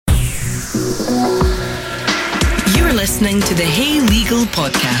You're listening to the Hey Legal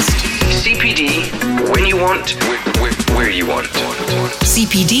podcast. CPD, when you want, where you want.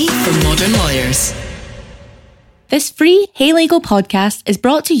 CPD for modern lawyers. This free Hey Legal podcast is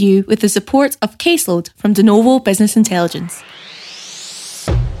brought to you with the support of Caseload from De Novo Business Intelligence.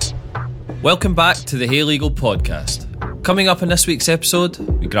 Welcome back to the Hey Legal podcast. Coming up in this week's episode,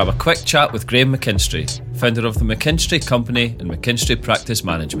 we grab a quick chat with Graham McKinstry, founder of the McKinstry Company and McKinstry Practice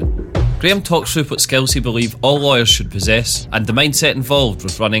Management. Graham talks through what skills he believes all lawyers should possess and the mindset involved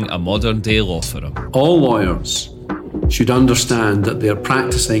with running a modern-day law firm. All lawyers should understand that they are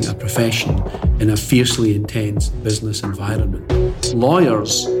practicing a profession in a fiercely intense business environment.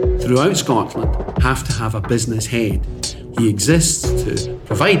 Lawyers throughout Scotland have to have a business head. He exists to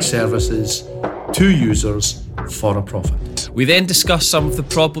provide services to users for a profit. We then discuss some of the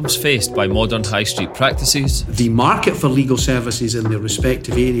problems faced by modern high street practices. The market for legal services in their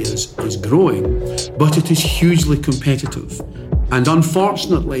respective areas is growing, but it is hugely competitive. And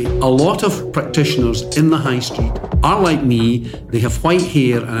unfortunately, a lot of practitioners in the high street are like me. They have white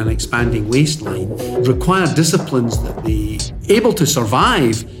hair and an expanding waistline, require disciplines that they, able to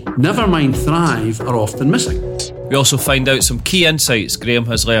survive, never mind thrive, are often missing. We also find out some key insights Graham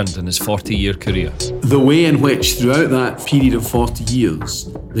has learned in his 40-year career. The way in which, throughout that period of 40 years,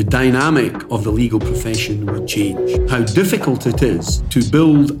 the dynamic of the legal profession would change. How difficult it is to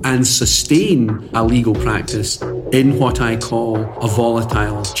build and sustain a legal practice in what I call a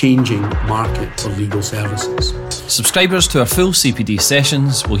volatile, changing market for legal services. Subscribers to our full CPD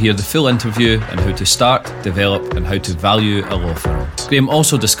sessions will hear the full interview on how to start, develop and how to value a law firm. Graham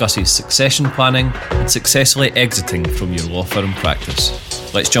also discusses succession planning and successfully exiting from your law firm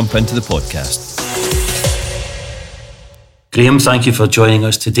practice. Let's jump into the podcast. Graham, thank you for joining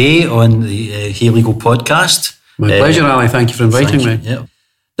us today on the Hey Legal podcast. My pleasure, Ali. Thank you for inviting me. Yeah.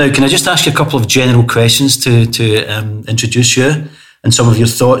 Now, can I just ask you a couple of general questions to introduce you and some of your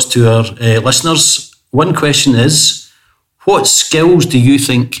thoughts to our listeners? One question is, what skills do you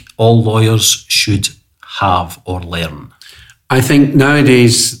think all lawyers should have or learn? I think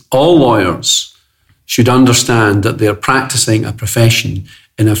nowadays all lawyers should understand that they're practicing a profession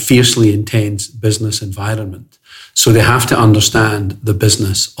in a fiercely intense business environment. So they have to understand the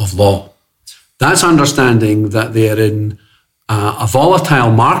business of law. That's understanding that they're in a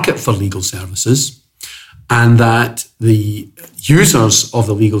volatile market for legal services and that the users of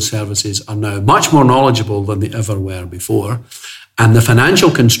the legal services are now much more knowledgeable than they ever were before. And the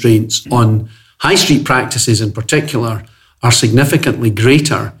financial constraints on high street practices in particular are significantly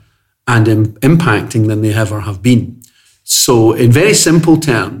greater and impacting than they ever have been. So in very simple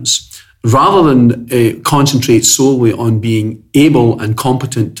terms, rather than concentrate solely on being able and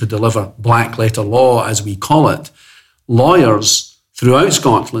competent to deliver black letter law, as we call it, lawyers throughout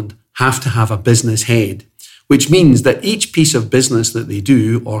Scotland have to have a business head, which means that each piece of business that they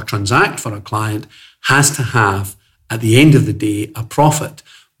do or transact for a client has to have, at the end of the day, a profit,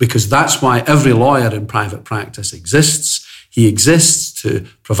 because that's why every lawyer in private practice exists. He exists to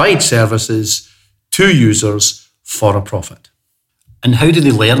provide services to users for a profit. And how do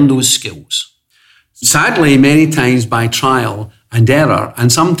they learn those skills? Sadly, many times by trial and error,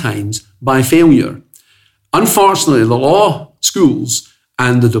 and sometimes by failure. Unfortunately, the law schools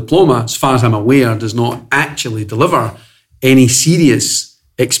and the diploma, as far as I'm aware, does not actually deliver any serious,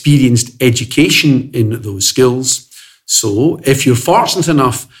 experienced education in those skills. So if you're fortunate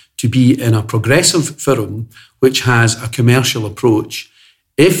enough to be in a progressive firm which has a commercial approach,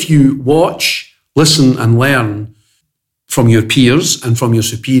 if you watch, listen and learn from your peers and from your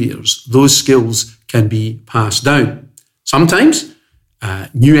superiors, those skills can be passed down. Sometimes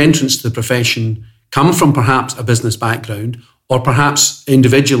new entrants to the profession come from perhaps a business background, or perhaps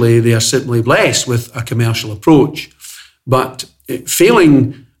individually they are simply blessed with a commercial approach. But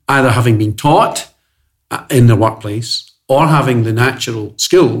failing either having been taught in the workplace or having the natural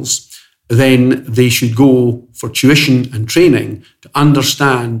skills, then they should go for tuition and training to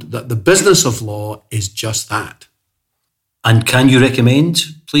understand that the business of law is just that. And can you recommend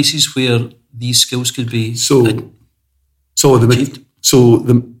places where these skills could be achieved? So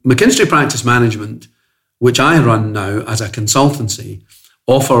the McKinstry Practice Management, which I run now as a consultancy,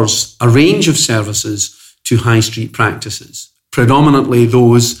 offers a range of services to high street practices, predominantly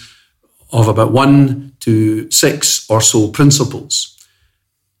those of about 1 to 6 or so principals.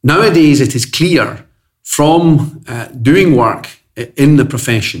 Nowadays, it is clear from doing work in the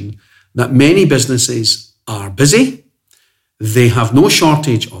profession that many businesses are busy. They have no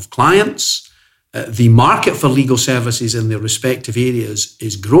shortage of clients. The market for legal services in their respective areas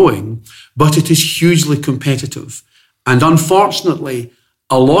is growing, but it is hugely competitive. And unfortunately,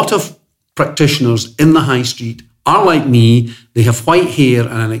 a lot of practitioners in the high street are like me. They have white hair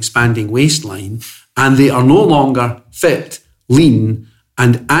and an expanding waistline, and they are no longer fit, lean,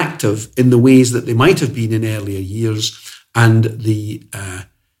 and active in the ways that they might have been in earlier years, and the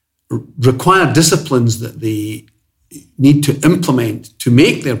required disciplines that they need to implement to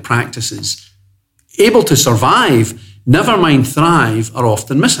make their practices able to survive, never mind thrive, are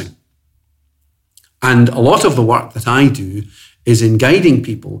often missing. And a lot of the work that I do is in guiding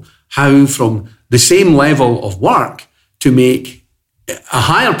people how from the same level of work to make a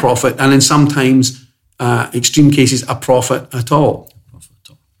higher profit, and in sometimes extreme cases, a profit at all.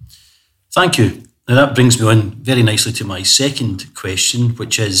 Thank you. Now that brings me on very nicely to my second question,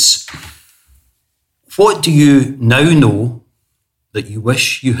 which is, what do you now know that you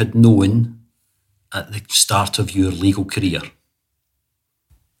wish you had known at the start of your legal career?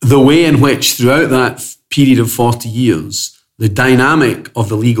 The way in which throughout that period of 40 years, the dynamic of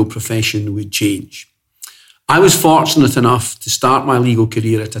the legal profession would change. I was fortunate enough to start my legal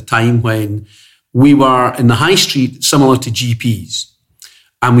career at a time when we were in the high street similar to GPs,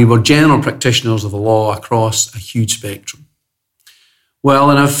 and we were general practitioners of the law across a huge spectrum. Well,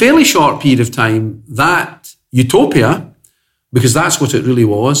 in a fairly short period of time, that utopia, because that's what it really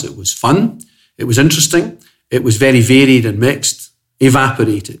was, it was fun, it was interesting, it was very varied and mixed,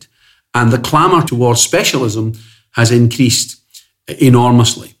 evaporated. And the clamour towards specialism has increased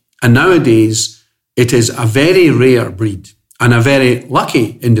enormously. And nowadays, it is a very rare breed and a very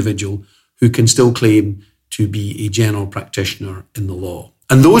lucky individual who can still claim to be a general practitioner in the law.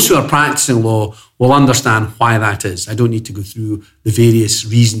 And those who are practicing law will understand why that is. I don't need to go through the various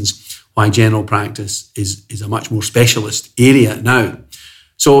reasons why general practice is a much more specialist area now.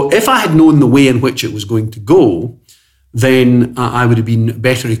 So if I had known the way in which it was going to go, then I would have been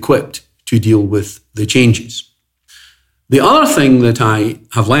better equipped to deal with the changes. The other thing that I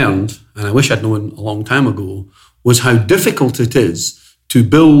have learned, and I wish I'd known a long time ago, was how difficult it is to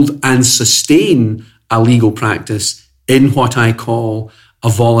build and sustain a legal practice in what I call a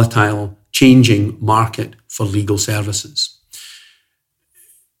volatile, changing market for legal services.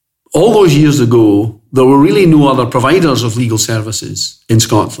 All those years ago, there were really no other providers of legal services in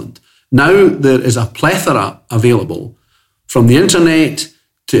Scotland. Now there is a plethora available, from the internet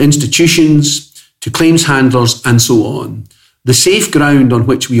to institutions to claims handlers and so on. The safe ground on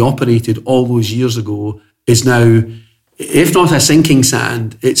which we operated all those years ago is now, if not a sinking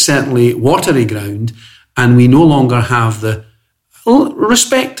sand, it's certainly watery ground, and we no longer have the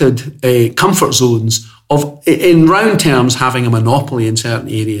respected comfort zones of, in round terms, having a monopoly in certain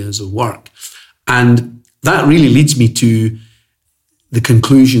areas of work. And that really leads me to the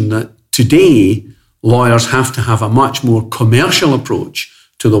conclusion that today lawyers have to have a much more commercial approach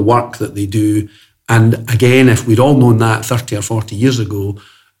to the work that they do. And again, if we'd all known that 30 or 40 years ago,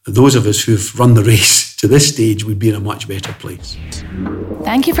 those of us who've run the race to this stage would be in a much better place.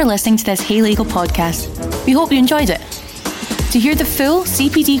 Thank you for listening to this Hey Legal podcast. We hope you enjoyed it. To hear the full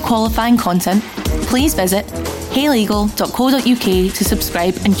CPD qualifying content, please visit heylegal.co.uk to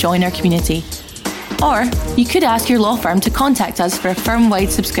subscribe and join our community. Or you could ask your law firm to contact us for a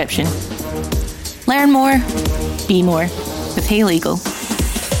firm-wide subscription. Learn more, be more with Hey Legal.